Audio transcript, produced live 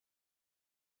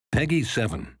Peggy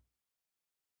 7.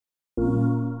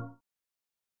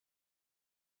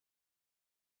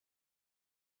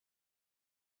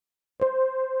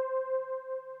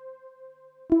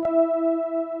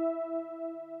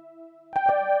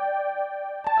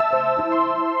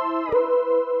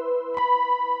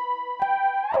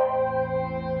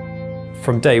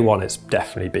 From day one, it's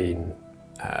definitely been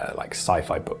like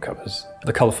sci-fi book covers.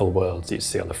 The colourful worlds you'd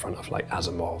see on the front of like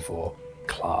Asimov or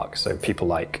Clarke, so people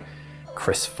like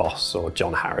Chris Foss or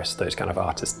John Harris, those kind of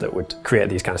artists that would create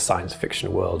these kind of science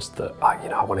fiction worlds that,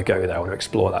 I want to go there, I want to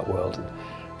explore that world, and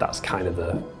that's kind of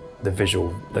the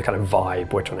visual, the kind of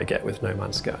vibe we're trying to get with No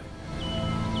Man's Sky.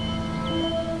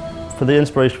 For the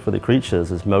inspiration for the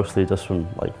creatures is mostly just from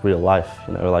like real life,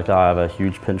 like I have a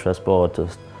huge Pinterest board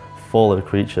just full of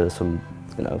creatures from,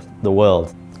 the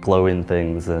world, glowing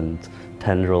things and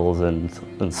tendrils and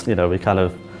we kind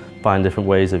of find different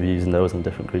ways of using those in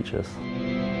different creatures.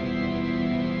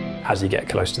 As you get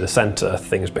close to the centre,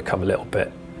 things become a little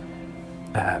bit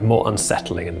more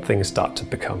unsettling and things start to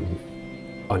become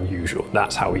unusual.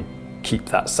 That's how we keep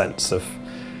that sense of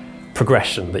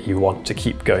progression that you want to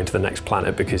keep going to the next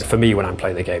planet, because for me, when I'm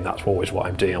playing the game, that's always what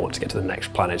I'm doing. I want to get to the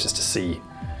next planet just to see,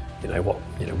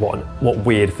 what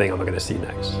weird thing am I going to see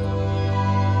next.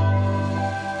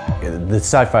 The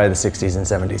sci-fi of the 60s and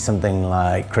 70s, something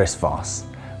like Chris Foss,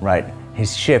 right?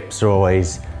 His ships are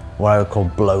always what I would call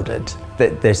bloated.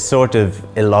 They're sort of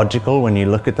illogical when you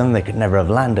look at them. They could never have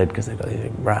landed because they've got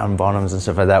these round bottoms and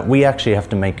stuff like that. We actually have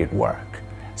to make it work.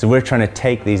 So we're trying to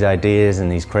take these ideas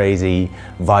and these crazy,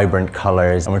 vibrant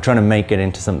colors, and we're trying to make it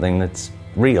into something that's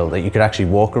real, that you could actually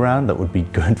walk around, that would be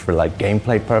good for like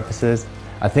gameplay purposes.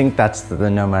 I think that's the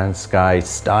No Man's Sky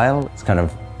style. It's kind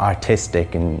of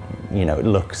artistic and, it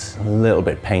looks a little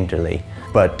bit painterly,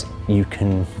 but you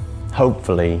can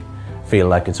hopefully feel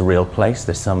like it's a real place.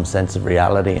 There's some sense of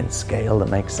reality and scale that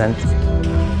makes sense.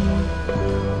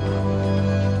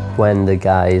 When the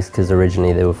guys, because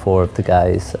originally there were 4 of the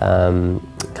guys,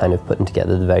 kind of putting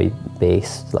together the very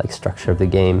base structure of the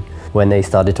game, when they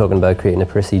started talking about creating a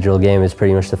procedural game, it was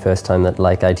pretty much the first time that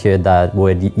I'd heard that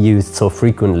word used so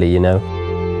frequently,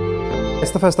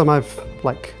 It's the first time I've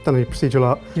done any procedural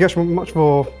art. You get much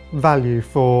more value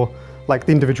for the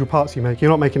individual parts you make.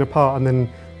 You're not making a part and then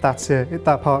that's it.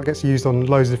 That part gets used on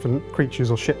loads of different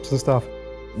creatures or ships and stuff.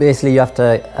 Basically, you have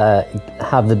to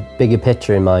have the bigger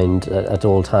picture in mind at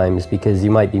all times, because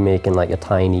you might be making a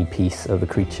tiny piece of a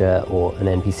creature or an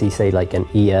NPC, say an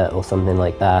ear or something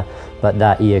like that, but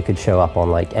that ear could show up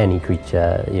on any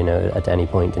creature, at any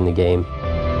point in the game.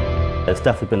 It's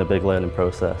definitely been a big learning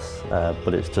process,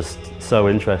 but it's just so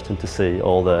interesting to see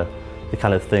all the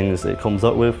kind of things it comes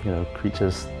up with,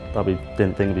 creatures that we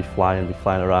didn't think would be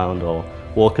flying around or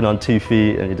walking on 2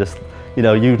 feet, and you just,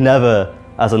 you'd never,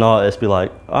 as an artist, be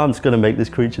like, oh, I'm just going to make this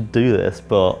creature do this,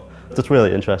 but it's just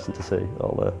really interesting to see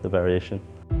all the variation.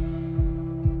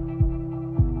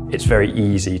 It's very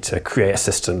easy to create a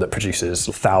system that produces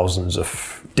thousands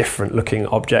of different looking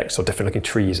objects or different looking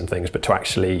trees and things, but to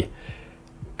actually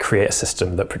create a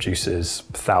system that produces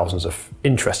thousands of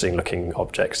interesting looking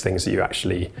objects, things that you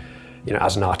actually,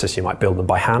 as an artist, you might build them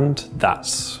by hand,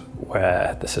 that's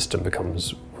where the system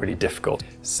becomes really difficult.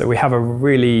 So we have a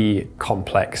really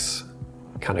complex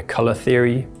kind of colour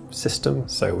theory system,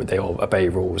 so they all obey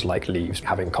rules like leaves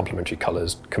having complementary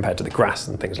colours compared to the grass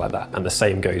and things like that. And the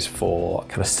same goes for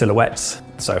kind of silhouettes.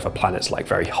 So if a planet's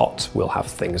very hot, we'll have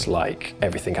things like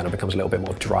everything kind of becomes a little bit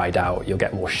more dried out, you'll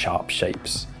get more sharp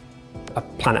shapes. A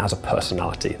planet has a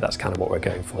personality, that's kind of what we're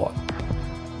going for.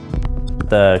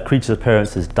 The creature's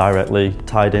appearance is directly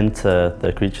tied into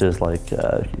the creatures,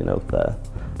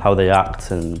 how they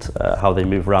act and how they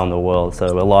move around the world. So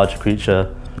a large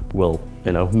creature will,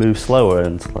 move slower,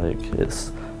 and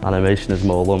its animation is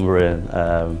more lumbering,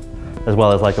 as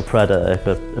well as a predator.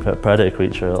 If a predator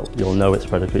creature, you'll know it's a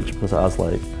predator creature because it has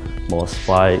more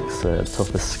spikes,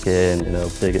 tougher skin,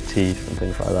 bigger teeth and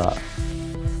things like that.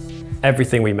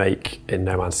 Everything we make in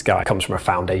No Man's Sky comes from a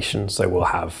foundation, so we'll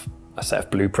have a set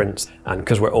of blueprints, and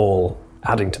because we're all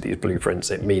adding to these blueprints,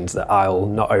 it means that I'll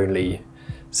not only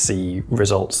see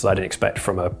results that I didn't expect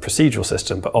from a procedural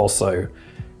system, but also,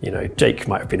 Jake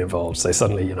might have been involved, so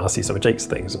suddenly, I'll see some of Jake's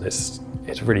things, and it's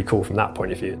really cool from that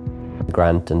point of view.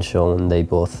 Grant and Sean, they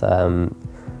both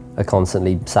are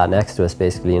constantly sat next to us,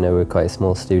 basically. We're quite a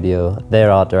small studio.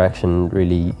 Their art direction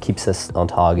really keeps us on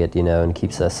target, and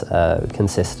keeps us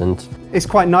consistent. It's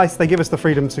quite nice. They give us the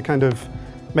freedom to kind of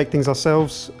make things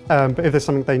ourselves, but if there's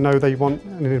something they know they want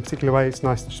in a particular way, it's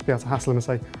nice to just be able to hassle them and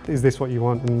say, is this what you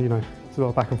want? And, there's a lot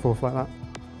of back and forth like that.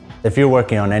 If you're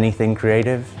working on anything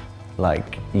creative,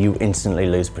 like you instantly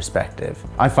lose perspective.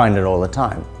 I find it all the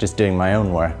time, just doing my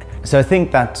own work. So I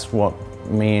think that's what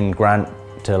me and Grant,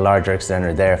 to a larger extent,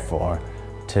 are there for,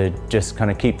 to just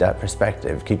kind of keep that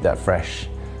perspective, keep that fresh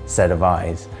set of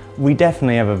eyes. We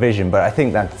definitely have a vision, but I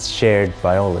think that's shared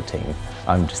by all the team.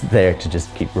 I'm just there to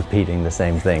just keep repeating the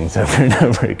same things over and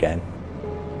over again.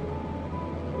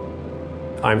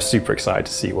 I'm super excited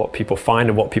to see what people find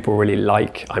and what people really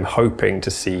like. I'm hoping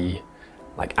to see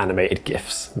like animated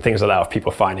GIFs and things like that of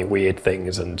people finding weird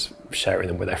things and sharing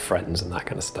them with their friends and that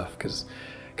kind of stuff, because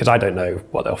I don't know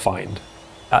what they'll find.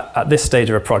 At this stage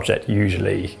of a project,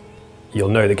 usually you'll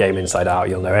know the game inside out,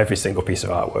 you'll know every single piece of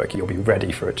artwork, you'll be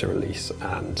ready for it to release.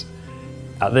 And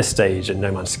at this stage in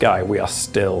No Man's Sky, we are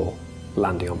still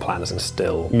landing on planets and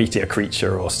still meeting a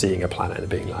creature or seeing a planet and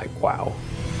being like, wow.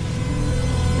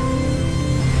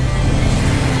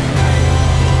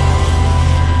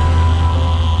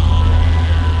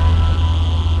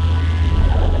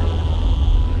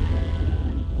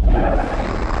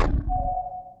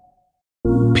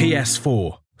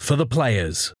 PS4 for the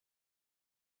players.